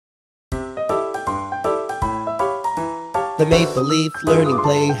the Maple Leaf Learning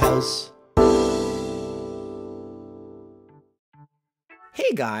Playhouse.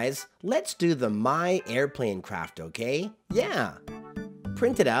 Hey guys, let's do the My Airplane craft, okay? Yeah!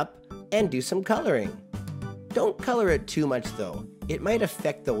 Print it up and do some coloring. Don't color it too much though, it might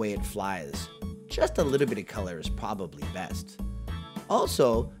affect the way it flies. Just a little bit of color is probably best.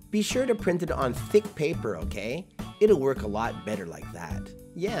 Also, be sure to print it on thick paper, okay? It'll work a lot better like that.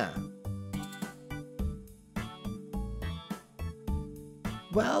 Yeah.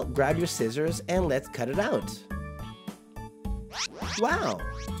 Well, grab your scissors and let's cut it out. Wow!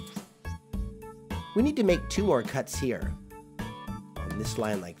 We need to make 2 more cuts here. On this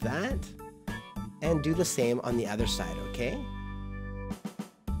line like that. And do the same on the other side, okay?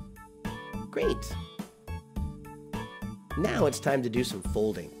 Great! Now it's time to do some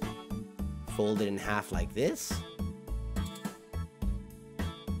folding. Fold it in half like this.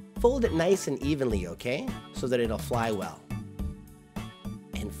 Fold it nice and evenly, okay? So that it'll fly well.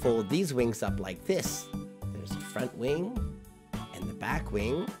 And fold these wings up like this. There's the front wing and the back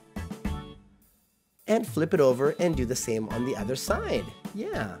wing. And flip it over and do the same on the other side.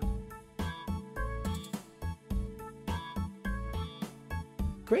 Yeah.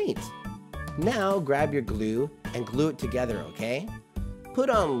 Great. Now grab your glue and glue it together, okay?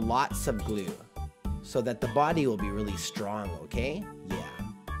 Put on lots of glue so that the body will be really strong, okay? Yeah.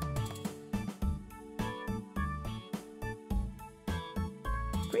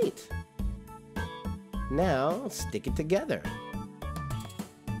 Great. Now stick it together.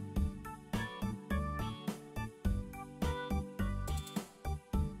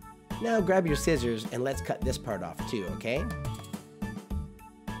 Now grab your scissors and let's cut this part off too, okay?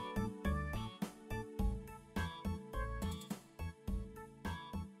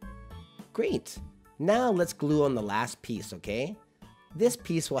 Great! Now let's glue on the last piece, okay? This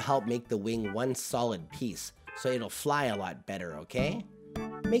piece will help make the wing one solid piece, so it'll fly a lot better, okay?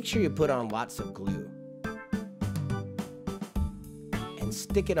 Make sure you put on lots of glue. And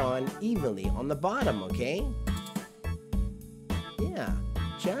stick it on evenly on the bottom, okay? Yeah,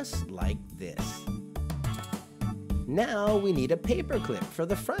 just like this. Now we need a paper clip for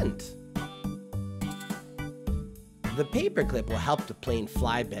the front. The paper clip will help the plane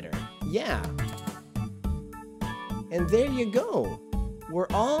fly better. Yeah. And there you go. We're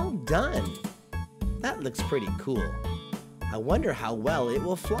all done. That looks pretty cool. I wonder how well it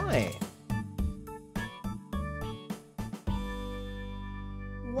will fly.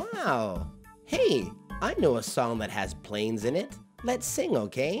 Wow. Hey, I know a song that has planes in it. Let's sing,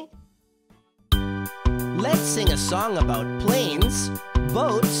 okay? Let's sing a song about planes,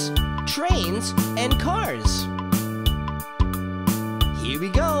 boats, trains, and cars. Here we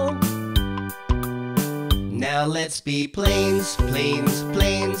go. Now let's be planes, planes,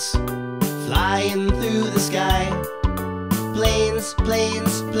 planes, flying through the sky. Planes,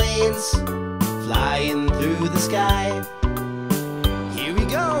 planes, planes, flying through the sky. Here we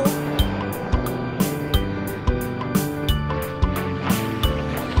go.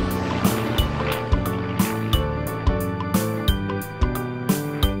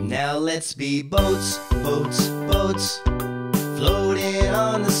 Now let's be boats, boats, boats, floating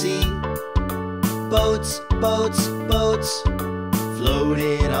on the sea. Boats, boats, boats,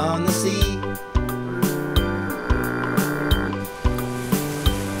 floating on the sea.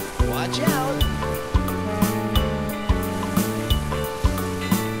 Watch out!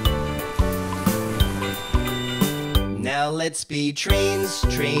 Now let's be trains,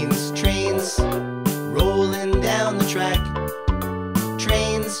 trains, trains, rolling down the track.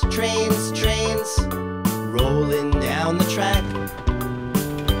 Trains, trains, trains, rolling down the track.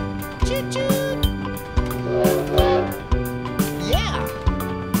 Choo-choo! Yeah!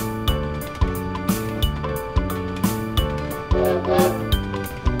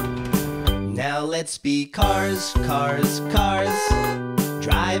 Now let's be cars, cars, cars,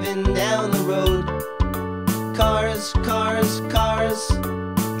 driving down the road. Cars, cars, cars,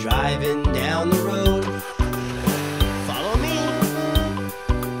 driving down the road. Follow me!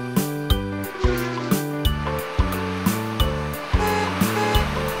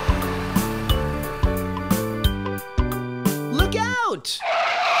 Look out!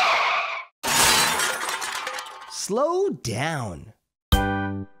 Slow down.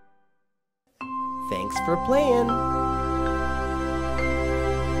 Thanks for playing.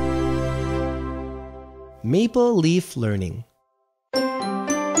 Maple Leaf Learning.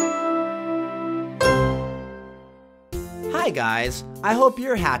 Hi guys, I hope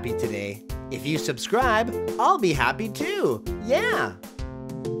you're happy today. If you subscribe, I'll be happy too. Yeah!